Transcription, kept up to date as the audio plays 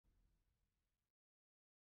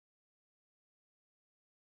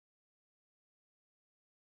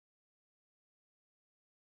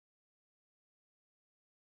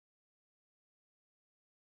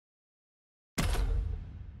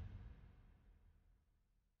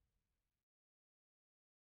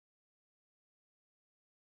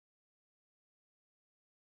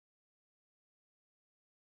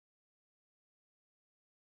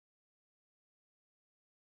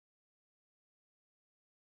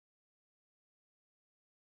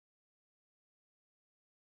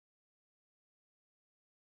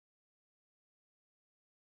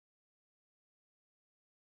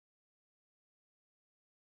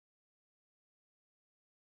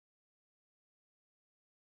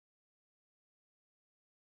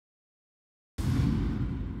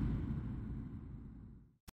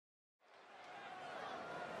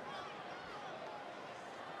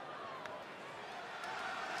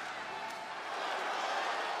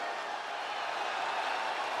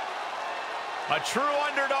A true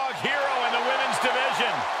underdog hero in the women's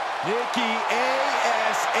division. Nikki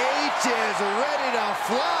A.S.H. is ready to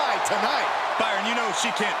fly tonight. Byron, you know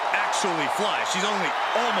she can't actually fly. She's only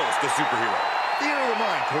almost a superhero. Theater of the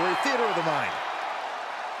mind, Corey. Theater of the mind.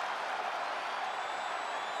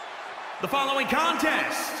 The following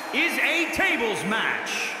contest is a tables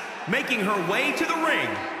match. Making her way to the ring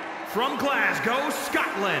from Glasgow,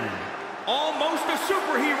 Scotland, almost a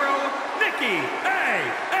superhero, Nikki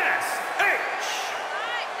A.S.H.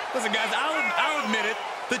 Listen, guys, I'll admit it.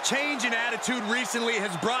 The change in attitude recently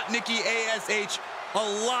has brought Nikki A.S.H. a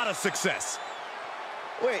lot of success.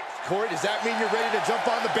 Wait, Corey, does that mean you're ready to jump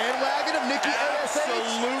on the bandwagon of Nikki A.S.H.?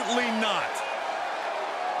 Absolutely not.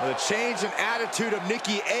 Well, the change in attitude of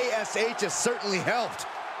Nikki A.S.H. has certainly helped.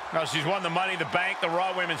 Well, she's won the Money in the Bank, the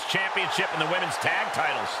Raw Women's Championship, and the Women's Tag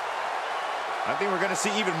titles. I think we're going to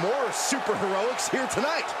see even more super heroics here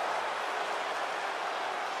tonight.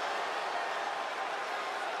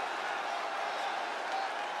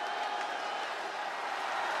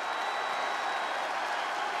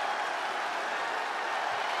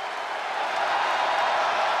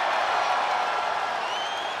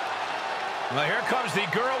 Well, here comes the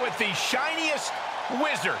girl with the shiniest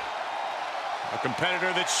wizard. A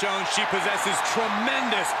competitor that's shown she possesses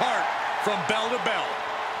tremendous heart from bell to bell.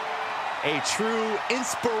 A true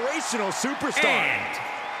inspirational superstar. And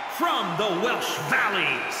from the Welsh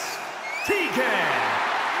Valleys, Tegan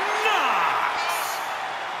Nox.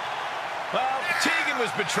 Well, Tegan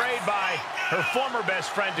was betrayed by her former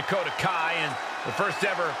best friend, Dakota Kai, in the first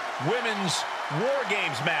ever Women's War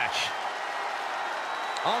Games match.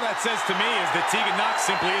 All that says to me is that Tegan Nox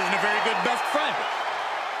simply isn't a very good best friend.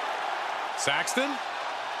 Saxton?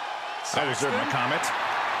 I reserve my comment.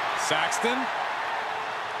 Saxton?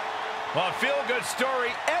 Well, a feel-good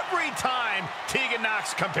story every time Tegan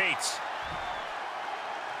Nox competes.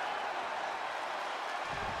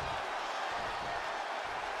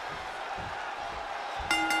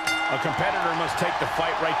 A competitor must take the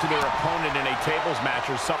fight right to their opponent in a tables match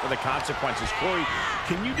or suffer the consequences. Corey,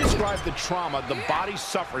 can you describe the trauma the body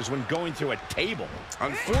suffers when going through a table?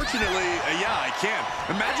 Unfortunately, yeah, I can.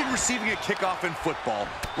 Imagine receiving a kickoff in football,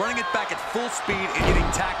 running it back at full speed, and getting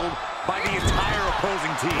tackled by the entire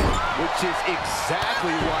opposing team. Which is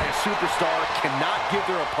exactly why a superstar cannot give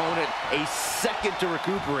their opponent a second to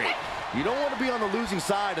recuperate. You don't want to be on the losing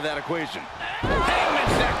side of that equation.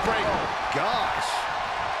 Hangman's neck break. Oh, gosh.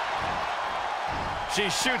 She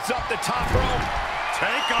shoots up the top rope.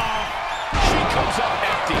 Take off. She comes up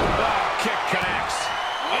empty. Oh, kick connects.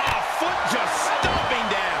 Oh, foot just stomping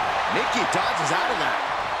down. Nikki dodges out of that.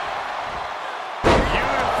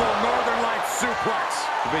 Beautiful Northern Lights suplex.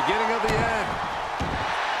 The beginning of the end.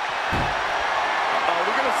 Are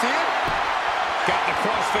we going to see it? Got the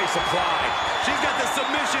crossface applied. She's got the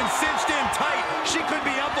submission cinched in tight. She could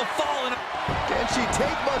be up a fall. Can she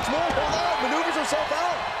take much more? Hold on, maneuvers herself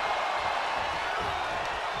out.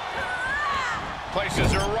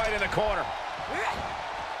 Places her right in the corner.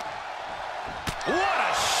 What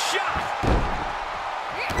a shot!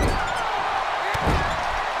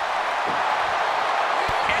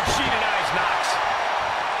 And she denies Nox.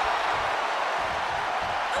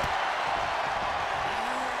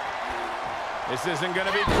 This isn't going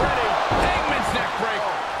to be pretty. Hangman's neck break.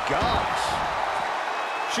 Oh, gosh.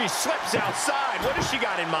 She slips outside. What has she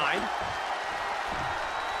got in mind?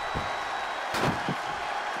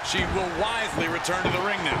 She will wisely return to the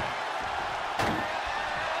ring now.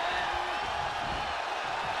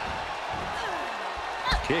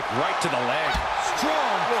 Kick right to the leg.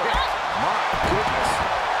 Strong kick. My goodness.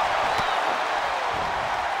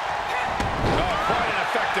 Oh, quite an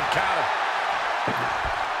effective counter.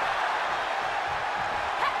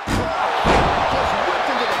 Just whipped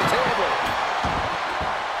into the table.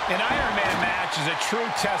 An Ironman match is a true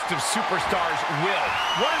test of superstars' will.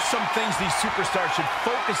 What are some things these superstars should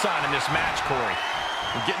focus on in this match, Corey?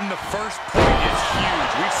 Getting the first point is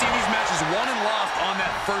huge. We've seen these matches won and lost on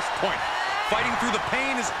that first point. Fighting through the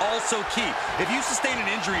pain is also key. If you sustain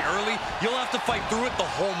an injury early, you'll have to fight through it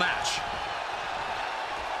the whole match.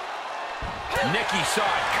 Nikki saw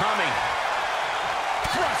it coming.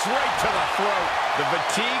 Thrust right to the throat. The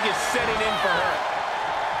fatigue is setting in for her.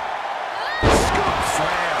 Scoop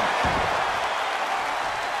slam.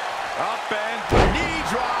 Up and knee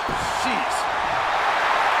drop. Jeez.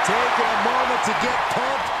 Taking a moment to get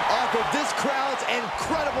pumped off of this crowd's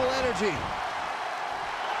incredible energy.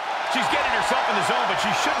 She's getting herself in the zone, but she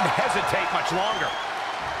shouldn't hesitate much longer.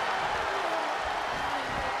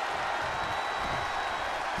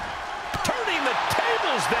 Turning the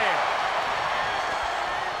tables there.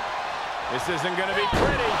 This isn't going to be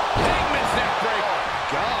pretty. Hangman's neck break.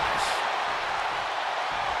 Gosh.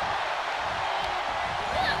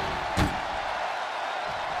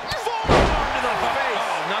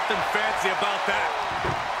 crazy about that.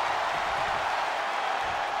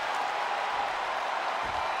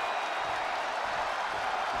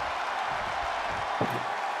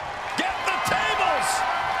 Get the tables!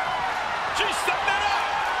 She's setting it up!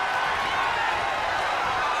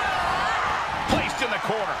 Placed in the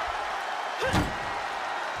corner.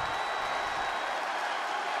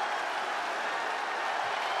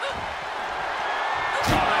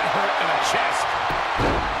 Oh, that hurt in the chest.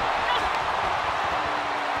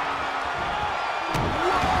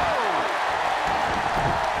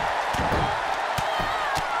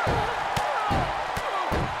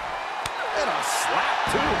 And a slap,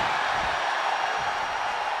 too.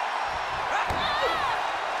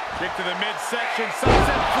 Kick to the midsection,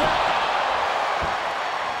 sunset flip.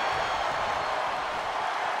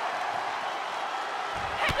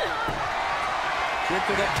 Kick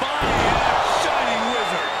to the body, shining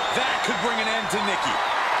wizard. That could bring an end to Nikki.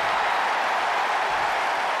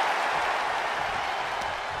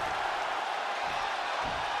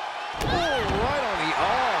 Oh, right on the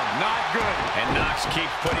arm. Not good. And Nox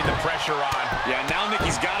keeps putting the pressure on. Yeah, now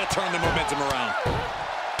Nikki's got to turn the momentum around.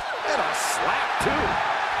 And a slap, too.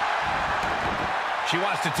 She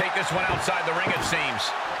wants to take this one outside the ring, it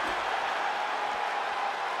seems.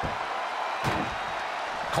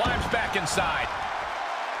 Climbs back inside.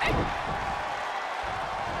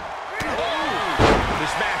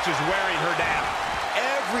 This match is wearing her down.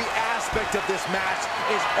 Every aspect of this match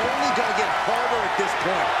is only going to get harder at this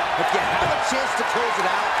point. If you have a chance to close it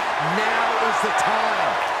out, now is the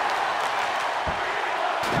time.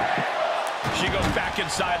 She goes back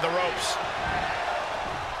inside the ropes.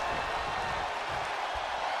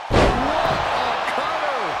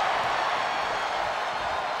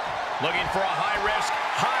 Looking for a high-risk,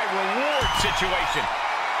 high-reward situation.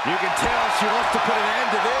 You can tell she wants to put an end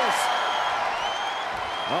to this.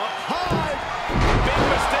 Up high. Big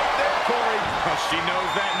mistake there, Corey. Well, she knows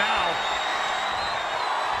that now.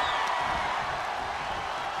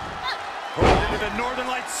 Pulled into the Northern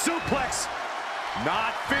Lights suplex.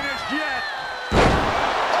 Not finished yet. All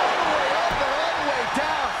the way up and all the way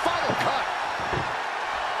down. Final cut.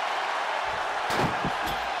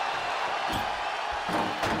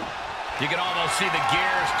 You can almost see the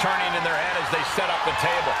gears turning in their head as they set up the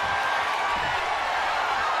table.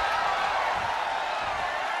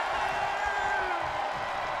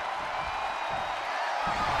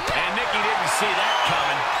 And Nikki didn't see that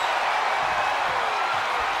coming.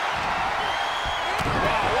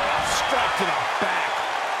 Wow, what a strike to the back.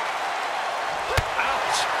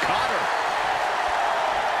 Ouch, caught her.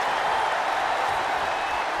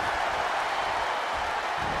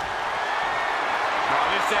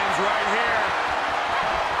 This ends right here.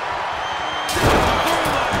 Through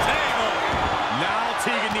the table. Now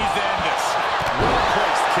Tegan needs to end this.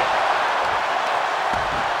 Well-placed kick.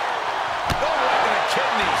 Oh, right to the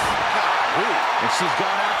kidneys. And she's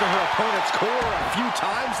gone after her opponent's core a few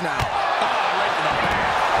times now. Oh, right to the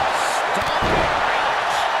back. Stop it.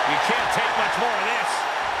 Ouch. You can't take much more of this.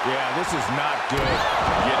 Yeah, this is not good.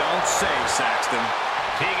 You don't say, Saxton.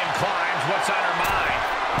 Tegan climbs. What's on her mind?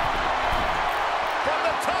 From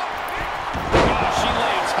the top. Oh, she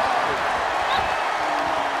lays hard.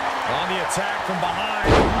 On the attack from behind.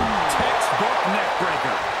 Textbook neck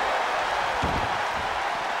breaker.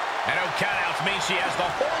 And no countouts means she has the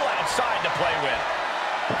whole outside to play with.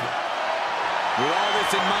 With all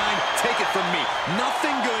this in mind, take it from me.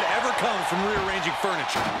 Nothing good ever comes from rearranging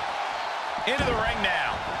furniture. Into the ring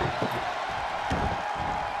now.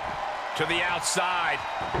 To the outside.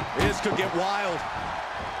 This could get wild.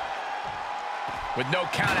 With no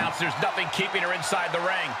countouts, there's nothing keeping her inside the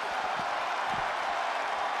ring.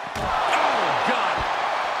 Oh, God.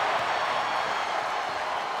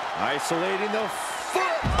 Isolating the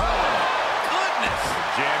foot. Oh, goodness.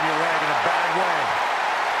 Jam your leg in a bad way.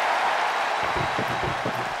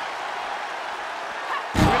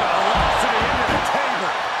 With a velocity into the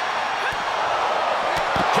table.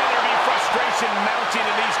 Can there be frustration mounting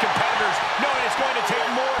in these competitors, knowing it's going to take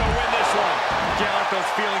more to win this one? Can't let those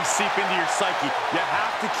feelings seep into your psyche. You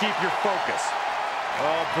have to keep your focus.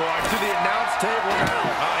 Oh, boy, to the announce table now.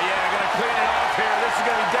 Oh, yeah, gonna clean it off here. This is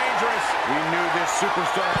gonna be dangerous. We knew this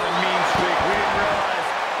superstar had a mean streak. We didn't realize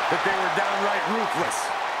that they were downright ruthless.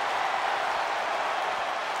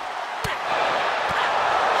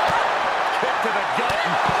 Kick to the gut.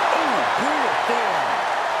 Ooh, brutal form.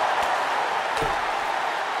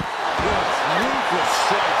 This ruthless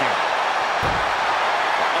striking.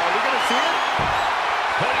 Are we going to see it?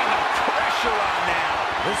 Putting the pressure on now.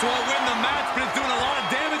 This won't win the match, but it's doing a lot of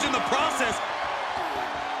damage in the process.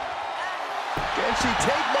 Can she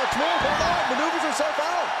take much more? Hold on, maneuvers herself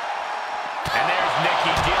out. And there's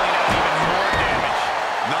Nikki dealing out even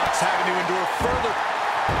having to endure further.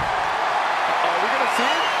 Are we going to see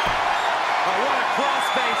it? Oh, what a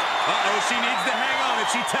crossface. Uh-oh, she needs to hang on. If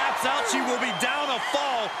she taps out, she will be down a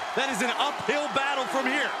fall. That is an uphill battle from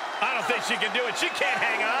here. I don't think she can do it. She can't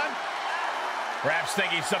hang on. Perhaps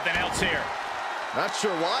thinking something else here. Not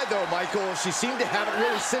sure why, though, Michael. She seemed to have it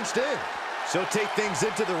really cinched in. She'll take things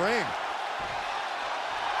into the ring.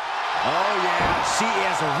 Oh, yeah. She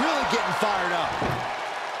is really getting fired up.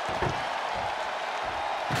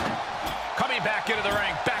 Coming back into the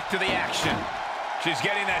ring, back to the action. She's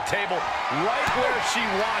getting that table right where she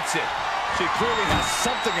wants it. She clearly has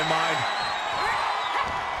something in mind.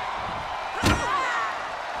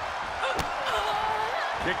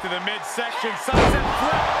 Kick to the midsection, sunset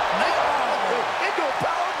flip. Into a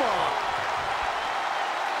powerbomb.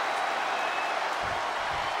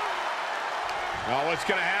 Oh, what's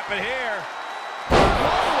going to happen here?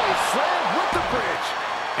 Runaway slam with the bridge.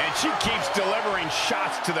 And she keeps delivering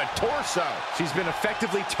shots to the torso. She's been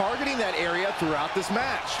effectively targeting that area throughout this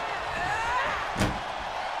match.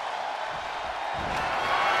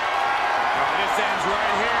 Oh, this ends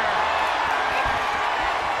right here.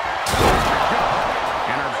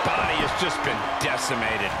 And her body has just been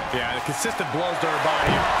decimated. Yeah, the consistent blows to her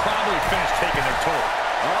body have probably finished taking their toll.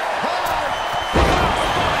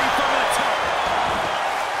 Body from the top.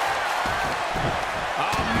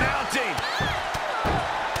 Mounting.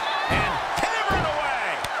 And hammering away.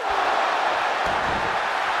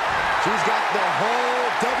 She's got the whole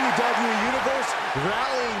WWE Universe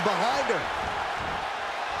rallying behind her.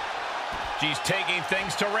 She's taking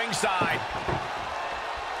things to ringside.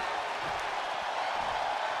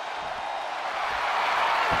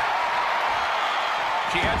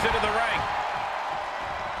 She heads into the ring.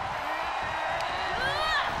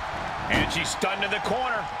 And she's stunned in the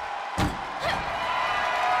corner.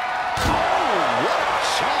 Oh, what a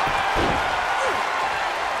shot.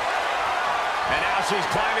 And now she's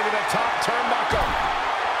climbing to the top turnbuckle.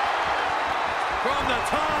 From the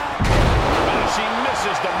top. And she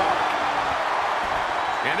misses the mark.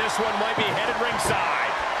 And this one might be headed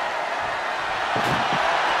ringside.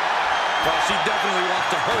 Well, she definitely wants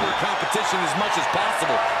to hurt her competition as much as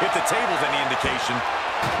possible, if the table's any indication.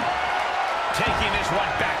 Taking this one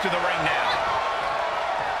back to the ring now.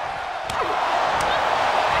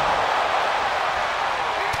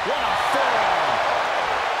 What a forearm.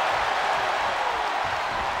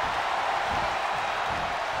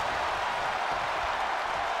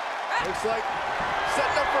 Looks like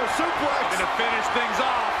setting up for a suplex. Gonna finish things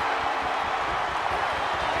off.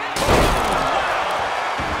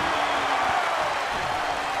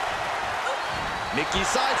 Nikki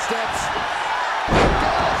sidesteps.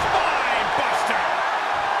 Spine buster.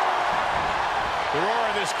 The roar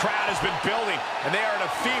of this crowd has been building, and they are at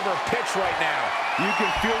a fever pitch right now. You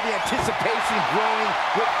can feel the anticipation growing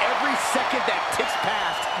with every second that ticks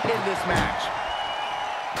past in this match.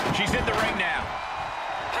 She's in the ring now.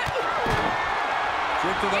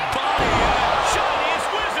 Kick to the body. Chinese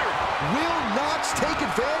wizard. Will Nox take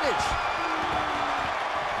advantage?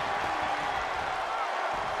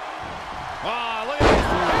 Ah, look at this.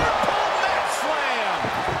 Net slam.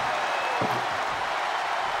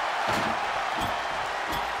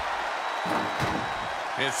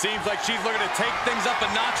 It seems like she's looking to take things up a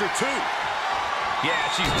notch or two. Yeah,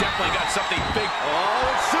 she's definitely got something big. Oh,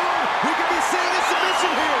 and soon we could be seeing a submission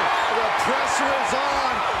here. The pressure is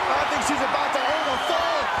on. I think she's about to earn a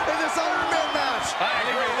fall in this Ironman match. I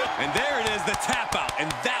agree. And there it is, the tap out, and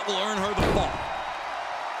that will earn her the fall.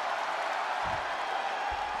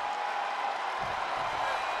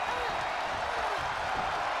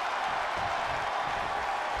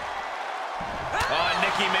 Oh,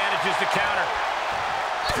 Nikki manages to counter.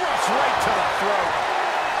 Thrust right to the throat.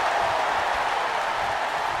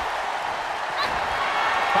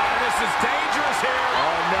 Oh, this is dangerous here.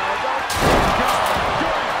 Oh, no.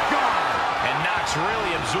 Good God. And Nox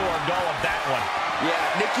really absorbed all of that one. Yeah,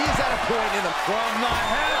 Nikki is at a point in the... From the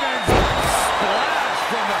heavens, splash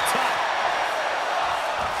from the top.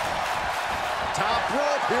 Top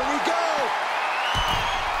rope, here we go.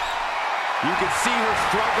 You can see her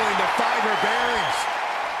struggling to find her bearings.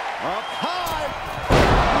 Up high.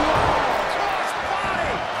 Whoa, cross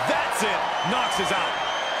body. That's it. Nox is out.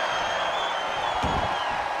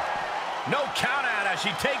 No count out as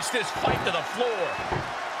she takes this fight to the floor.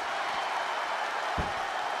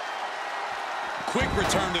 Quick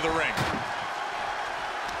return to the ring.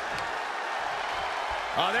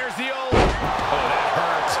 Oh, there's the old... Oh, that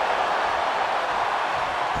hurts.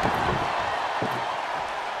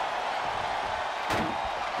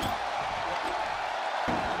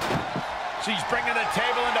 She's bringing the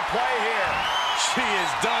table into play here. She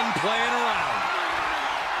is done playing around.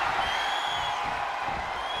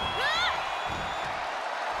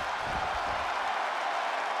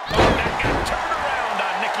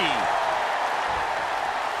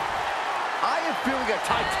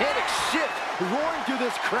 Titanic shift roaring through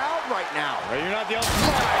this crowd right now. Well, you're not the only.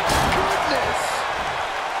 My goodness!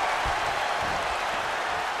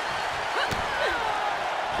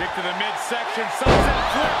 Kick to the midsection, sunset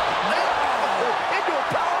flip. Oh, into a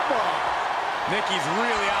powerbomb. Nikki's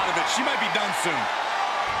really out of it. She might be done soon.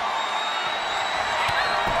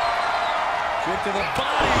 Kick to the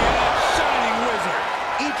body and a shining wizard.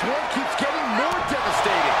 Each one keeps getting more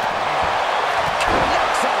devastating.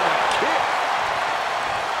 Connects on that kick.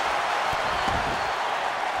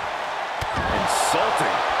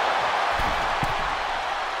 Insulting.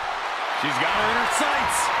 She's got her in her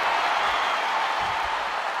sights.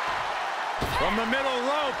 From the middle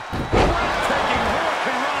rope. Breathtaking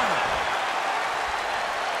hurricanrana.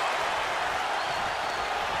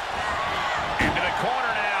 Into the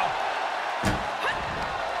corner now.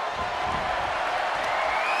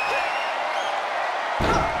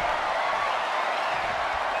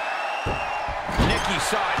 Nikki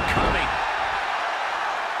saw it coming.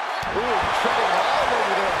 Ooh, treading all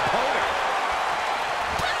over their opponent.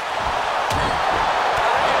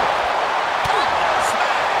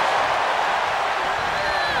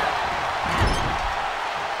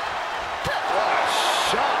 What a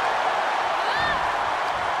shot.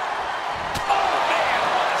 Oh, man,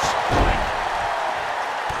 what a strike.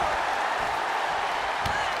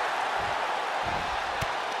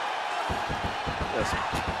 Just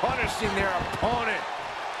punishing their opponent.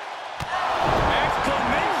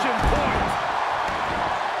 Exclamation point.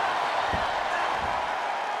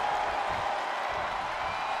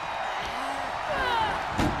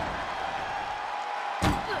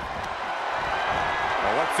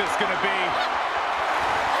 Well, what's this going to be?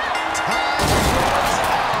 Time runs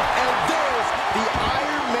out, and there's the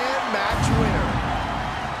Ironman match winner.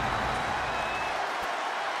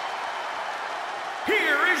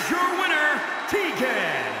 Here is your winner,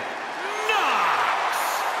 Tegan Nox.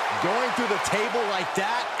 Going through the table like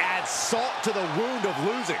that adds salt to the wound of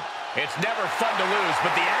losing. It's never fun to lose,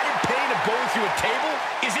 but the added pain of going through a table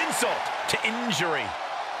is insult to injury.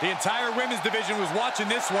 The entire women's division was watching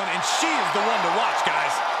this one, and she is the one to watch,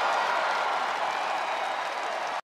 guys.